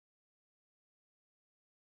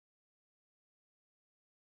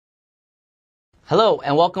Hello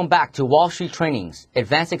and welcome back to Wall Street Training's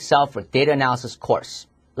Advanced Excel for Data Analysis course.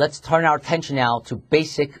 Let's turn our attention now to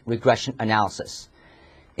basic regression analysis.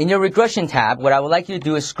 In your regression tab, what I would like you to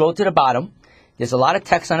do is scroll to the bottom. There's a lot of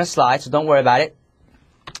text on the slide, so don't worry about it.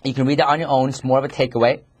 You can read that on your own. It's more of a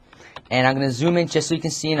takeaway. And I'm going to zoom in just so you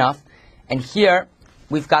can see enough. And here,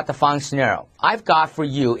 we've got the following scenario. I've got for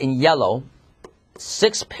you in yellow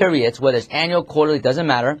 6 periods, whether it's annual, quarterly, doesn't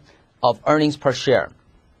matter, of earnings per share.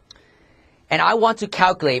 And I want to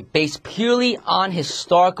calculate based purely on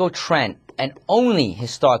historical trend and only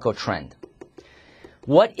historical trend.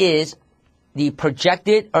 What is the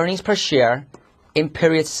projected earnings per share in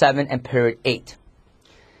period 7 and period 8?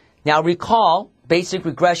 Now recall, basic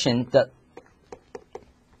regression, the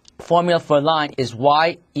formula for a line is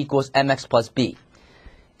y equals mx plus b.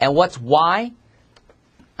 And what's y?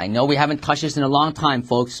 I know we haven't touched this in a long time,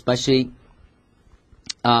 folks, especially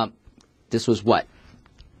this was what?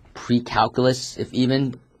 Pre-calculus, if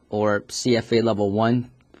even, or CFA level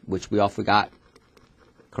 1, which we all forgot,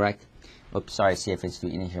 correct? Oops, sorry, CFA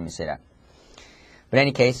student, you didn't hear me say that. But in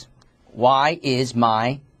any case, y is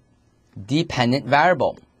my dependent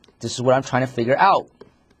variable. This is what I'm trying to figure out.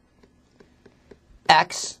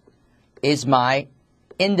 X is my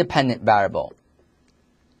independent variable.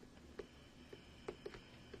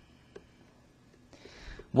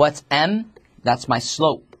 What's m? That's my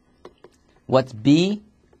slope. What's b?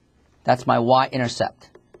 That's my y-intercept.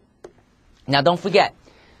 Now don't forget,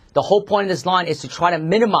 the whole point of this line is to try to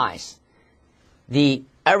minimize the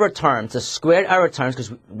error terms, the squared error terms,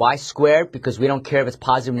 because y squared, because we don't care if it's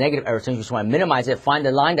positive or negative error terms, we just want to minimize it, find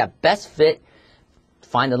the line that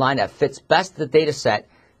fits best the data set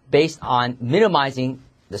based on minimizing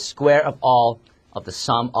the square of all of the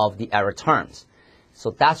sum of the error terms. So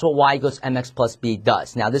that's what y equals mx plus b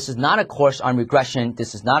does. Now this is not a course on regression,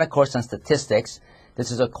 this is not a course on statistics. This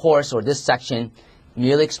is a course, or this section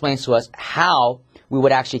merely explains to us how we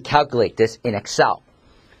would actually calculate this in Excel.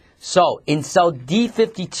 So, in cell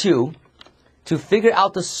D52, to figure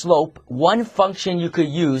out the slope, one function you could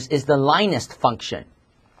use is the linest function.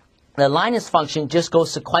 The linest function just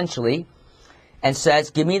goes sequentially and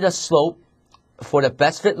says, give me the slope for the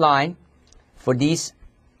best fit line for these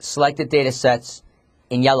selected data sets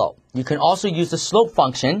in yellow. You can also use the slope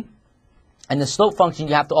function. And the slope function,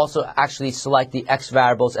 you have to also actually select the x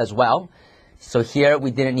variables as well. So here,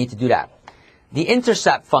 we didn't need to do that. The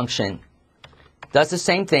intercept function does the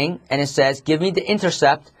same thing, and it says, give me the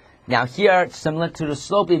intercept. Now here, similar to the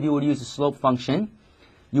slope, if you would use the slope function,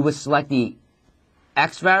 you would select the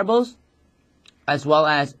x variables as well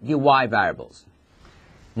as the y variables.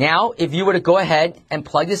 Now, if you were to go ahead and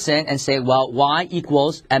plug this in and say, well, y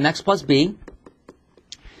equals mx plus b.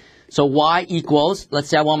 So y equals, let's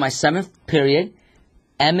say I want my 7th period,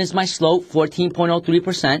 m is my slope,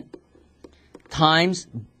 14.03%, times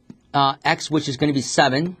x, which is going to be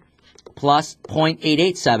 7, plus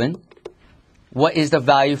 0.887. What is the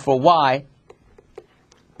value for y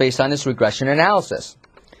based on this regression analysis?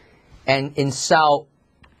 And in cell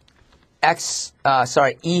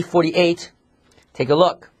E48, take a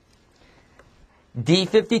look.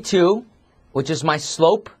 D52, which is my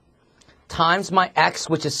slope, times my x,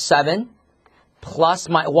 which is 7, plus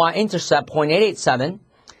my y-intercept, 0.887,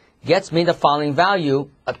 gets me the following value,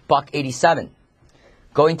 $1.87.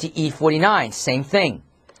 Going to E49, same thing.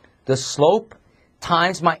 The slope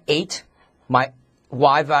times my 8, my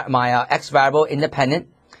x variable independent,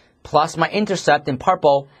 plus my intercept in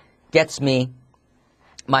purple gets me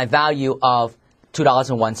my value of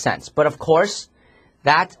 $2.01. But of course,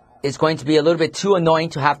 that is going to be a little bit too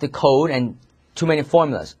annoying to have to code and too many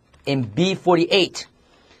formulas. In B48,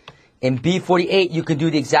 you can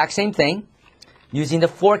do the exact same thing using the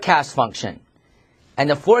forecast function.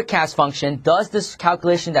 And the forecast function does this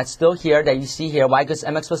calculation that's still here, that you see here, y equals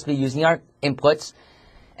mx plus b, using our inputs,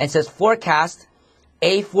 and says forecast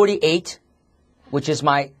A48, which is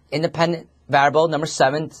my independent variable, number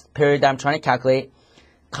 7, period that I'm trying to calculate,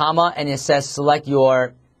 comma, and it says select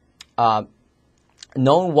your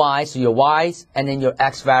known y's, so your y's, and then your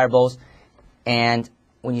x variables, and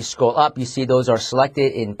when you scroll up, you see those are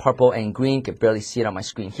selected in purple and green. You can barely see it on my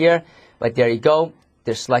screen here. But there you go.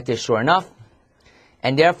 They're selected sure enough.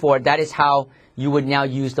 And therefore, that is how you would now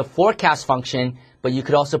use the forecast function. But you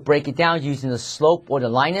could also break it down using the slope or the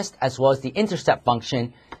linest as well as the intercept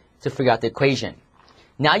function to figure out the equation.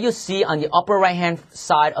 Now you'll see on the upper right-hand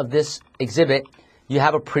side of this exhibit, you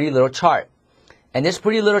have a pretty little chart. And this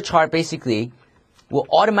pretty little chart basically will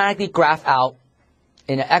automatically graph out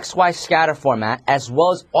in an XY scatter format, as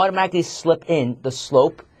well as automatically slip in the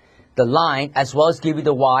slope, the line, as well as give you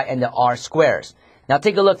the y and the r squares. Now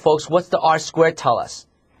take a look, folks. What's the r squared tell us?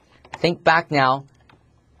 think back now.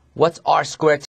 What's r squared